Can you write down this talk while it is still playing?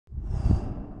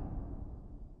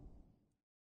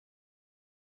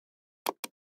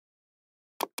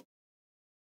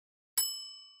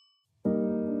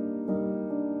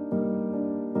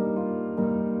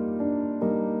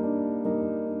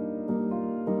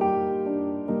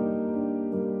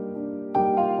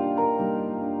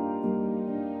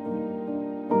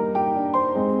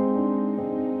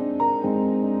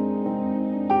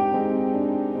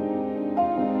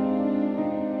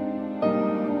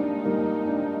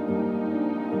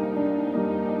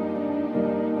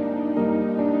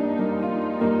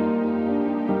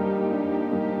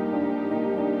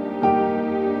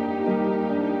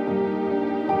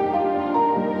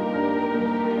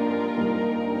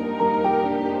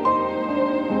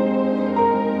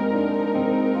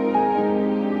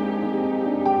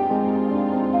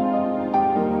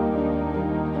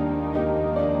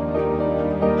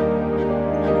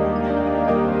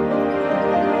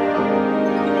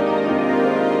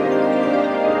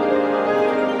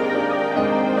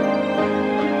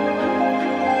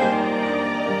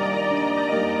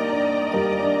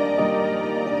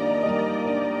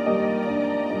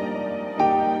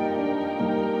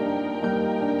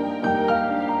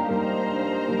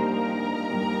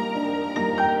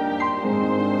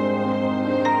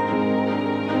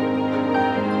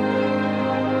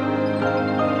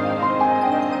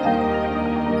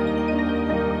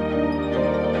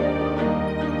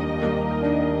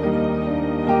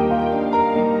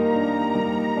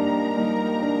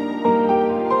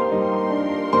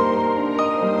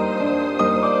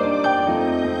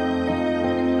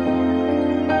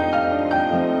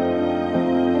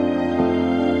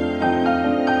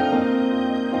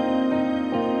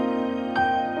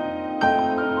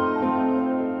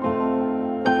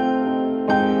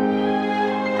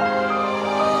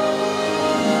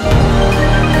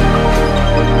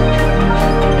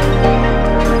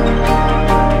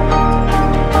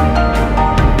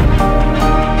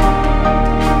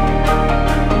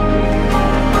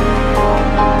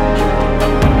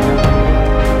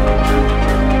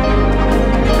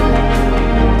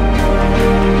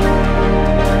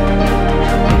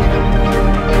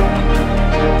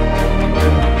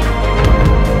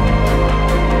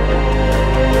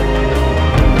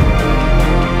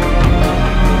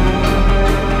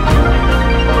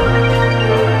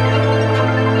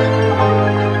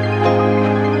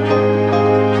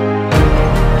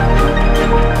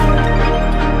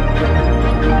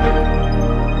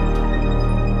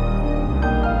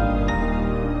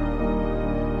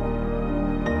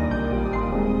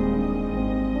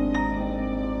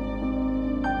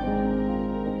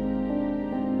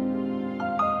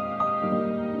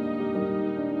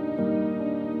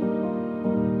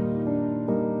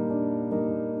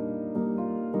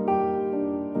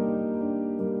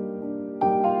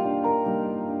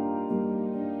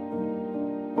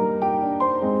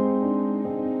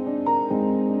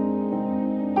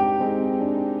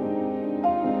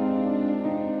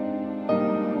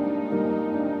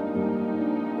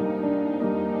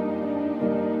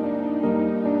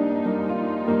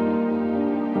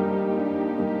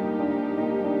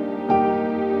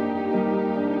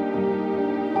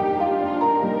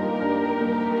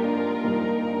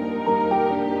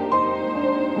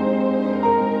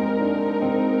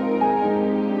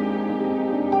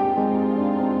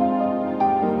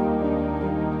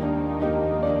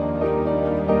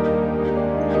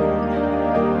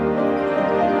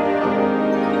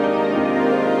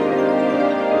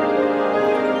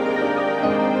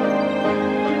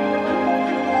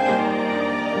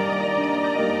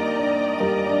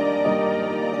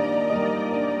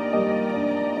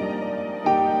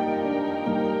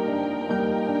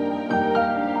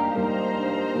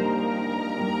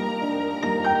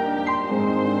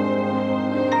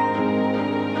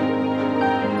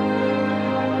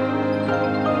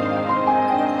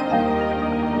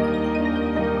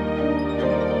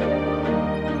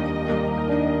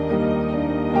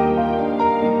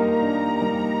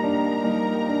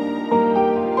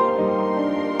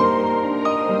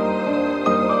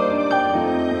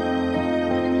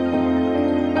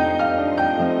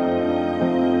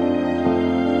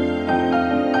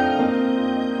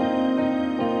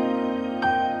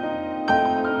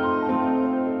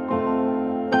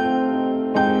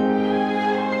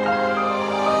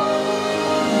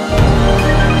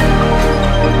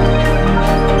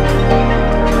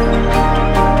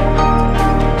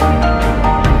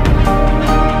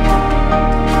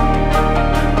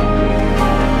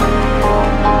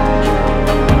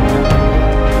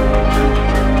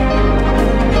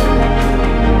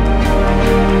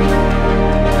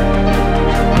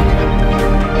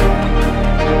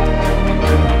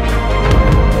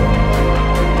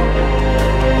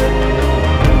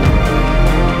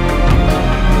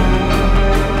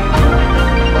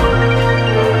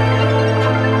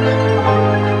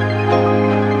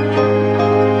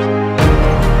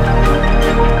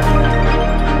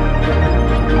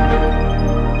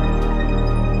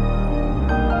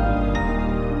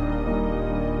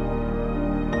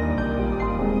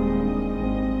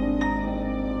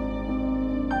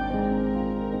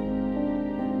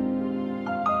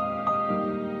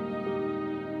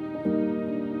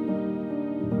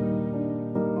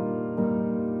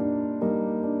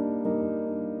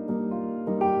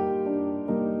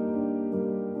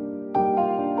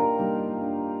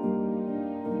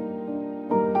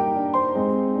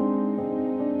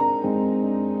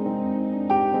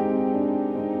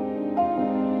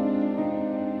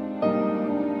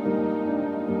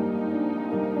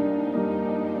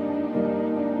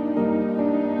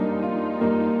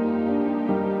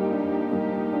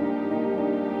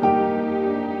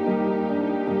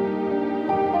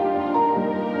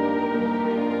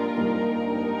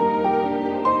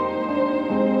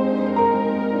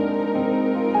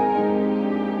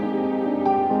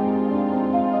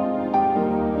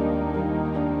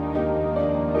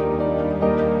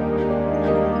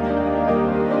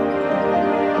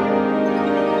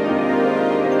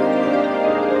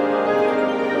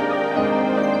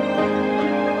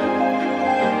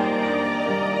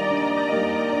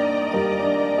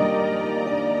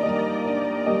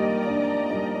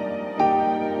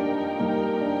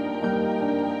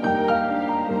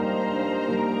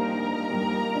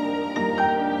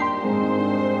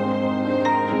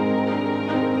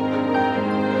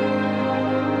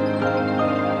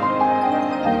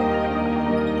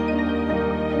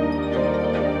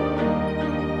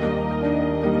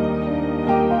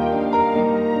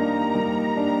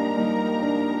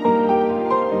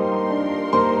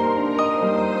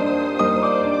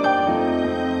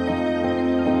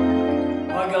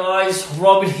guys,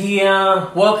 Robert here.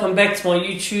 Welcome back to my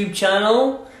YouTube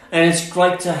channel, and it's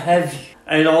great to have you.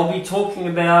 And I'll be talking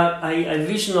about a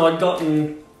vision I'd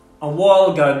gotten a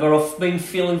while ago, but I've been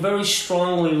feeling very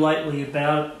strongly lately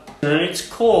about it. And it's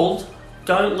called,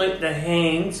 "Don't let the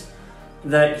hands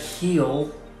that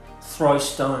heal throw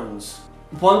stones."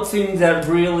 One thing that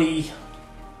really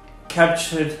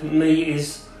captured me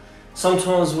is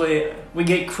sometimes we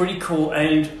get critical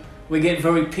and we get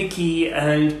very picky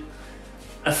and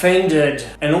offended,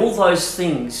 and all those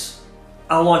things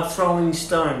are like throwing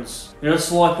stones. You know,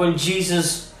 it's like when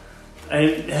Jesus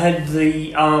had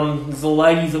the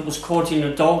lady that was caught in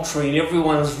adultery, and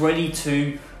everyone was ready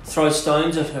to throw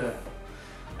stones at her,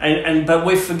 but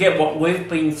we forget what we've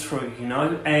been through, you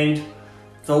know. And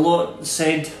the Lord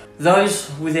said,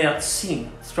 "Those without sin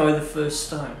throw the first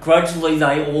stone." Gradually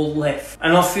they all left,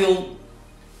 and I feel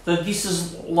that this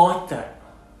is like that.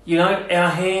 You know, our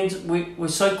hands, we're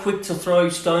so quick to throw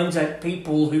stones at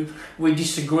people who we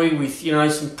disagree with, you know,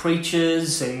 some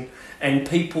preachers and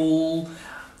people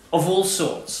of all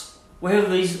sorts. We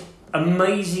have these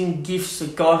amazing gifts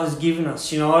that God has given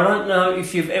us. You know, I don't know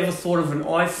if you've ever thought of an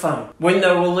iPhone. When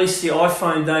they released the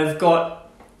iPhone, they've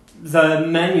got the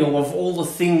manual of all the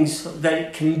things that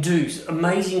it can do,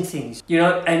 amazing things. You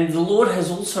know, and the Lord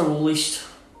has also released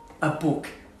a book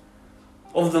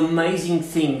of the amazing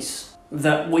things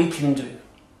that we can do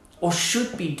or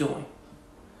should be doing.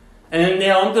 And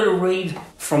now I'm going to read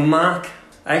from Mark,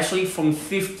 actually from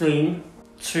 15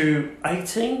 to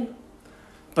 18,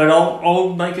 but I'll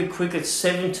make it quick at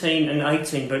 17 and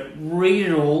 18, but read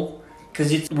it all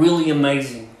because it's really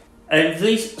amazing. "And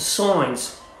these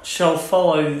signs shall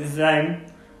follow them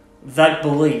that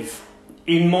believe.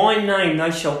 In my name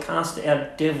they shall cast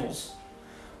out devils.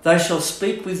 They shall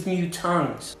speak with new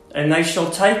tongues, and they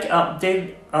shall take up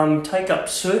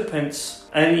serpents,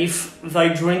 and if they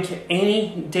drink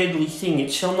any deadly thing,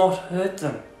 it shall not hurt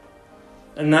them.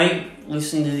 And they,"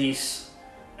 listen to this,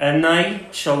 "and they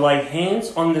shall lay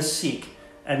hands on the sick,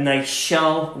 and they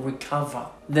shall recover."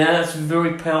 Now that's a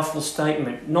very powerful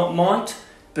statement. Not might,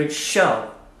 but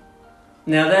shall.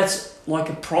 Now that's like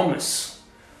a promise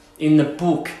in the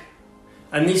book.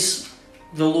 And this,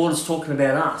 the Lord is talking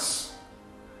about us.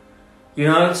 You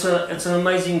know, it's an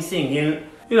amazing thing.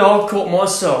 You know, I've caught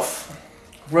myself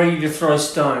ready to throw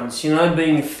stones, you know,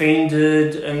 being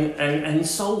offended and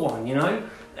so on, you know.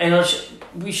 And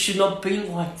we should not be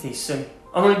like this. And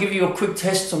I'm going to give you a quick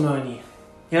testimony.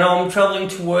 You know, I'm travelling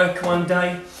to work one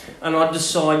day, and I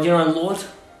decide, you know, Lord,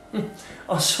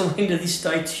 I surrender this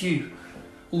day to you.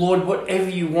 Lord, whatever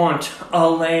you want,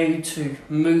 I'll allow you to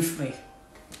move me.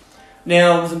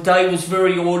 Now, the day was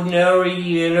very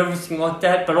ordinary and everything like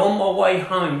that, but on my way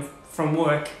home from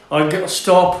work, I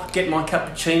stop, get my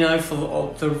cappuccino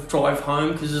for the drive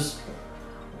home, because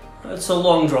it's a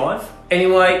long drive.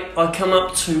 Anyway, I come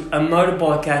up to a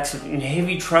motorbike accident in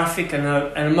heavy traffic, and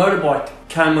a motorbike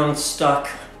came unstuck,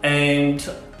 and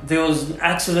there was an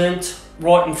accident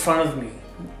right in front of me.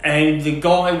 And the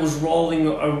guy was rolling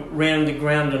around the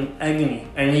ground in agony.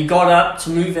 And he got up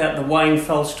to move out the way and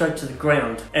fell straight to the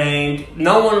ground. And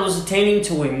no one was attending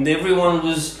to him. Everyone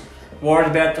was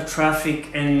worried about the traffic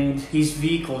and his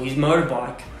vehicle, his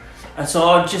motorbike. And so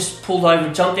I just pulled over,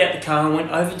 jumped out the car and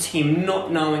went over to him,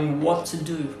 not knowing what to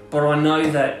do. But I know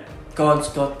that God's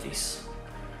got this.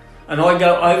 And I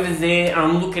go over there and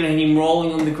I'm looking at him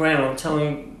rolling on the ground. I'm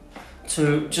telling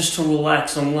him just to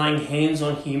relax. I'm laying hands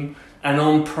on him. And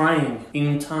I'm praying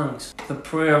in tongues, the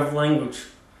prayer of language.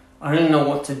 I didn't know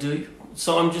what to do.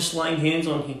 So I'm just laying hands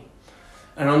on him.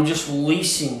 And I'm just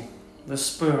releasing the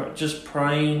Spirit, just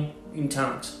praying in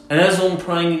tongues. And as I'm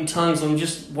praying in tongues, I'm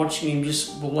just watching him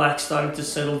just relax, starting to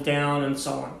settle down and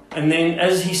so on. And then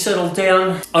as he settled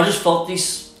down, I just felt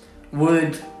this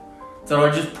word that I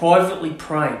just privately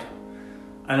prayed.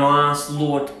 And I asked,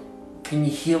 "Lord, can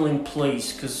you heal him,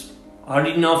 please?" Because I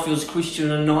didn't know if he was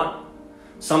Christian or not.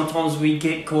 Sometimes we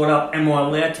get caught up, am I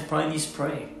allowed to pray this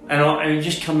prayer? And it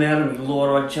just come out of me, "Lord,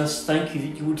 I just thank you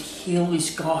that you would heal this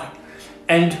guy."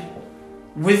 And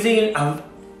within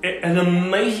an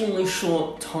amazingly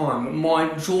short time, my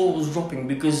jaw was dropping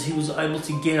because he was able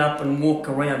to get up and walk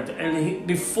around. And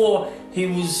before, he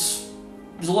was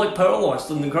like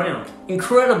paralyzed on the ground.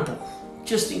 Incredible,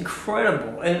 just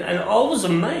incredible. And I was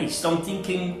amazed. I'm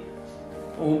thinking,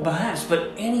 well, perhaps, but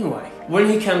anyway. When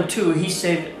he came to, he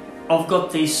said, "I've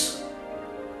got this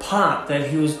part that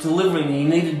he was delivering, he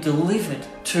needed delivered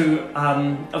to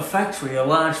a factory, a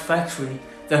large factory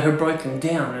that had broken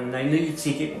down, and they needed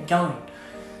to get going."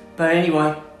 But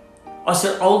anyway, I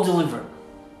said, "I'll deliver it.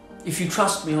 If you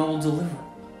trust me, I will deliver it."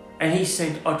 And he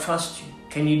said, "I trust you.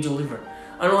 Can you deliver it?"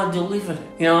 And I delivered it.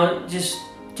 You know, just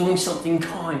doing something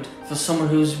kind for someone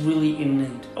who's really in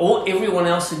need. Or everyone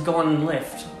else had gone and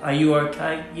left. Are you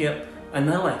okay? Yep. And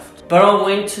they left. But I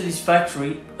went to this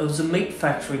factory, it was a meat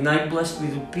factory, and they blessed me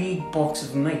with a big box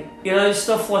of meat. You know,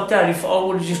 stuff like that. If I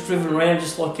would have just driven around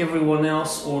just like everyone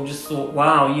else, or just thought,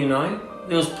 wow, you know,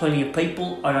 there was plenty of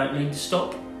people, I don't need to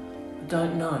stop. I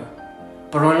don't know.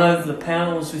 But I know that the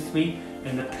power was with me,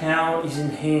 and the power is in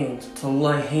hand to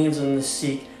lay hands on the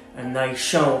sick and they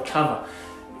shall recover.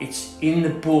 It's in the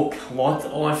book, like the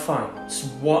iPhone. It's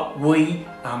what we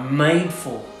are made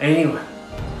for. Anyway,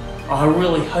 I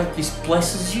really hope this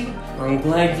blesses you. I'm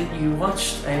glad that you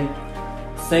watched, and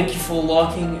thank you for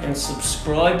liking and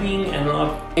subscribing, and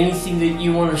anything that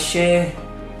you want to share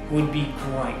would be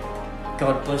great.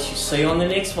 God bless you. See you on the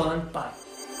next one. Bye.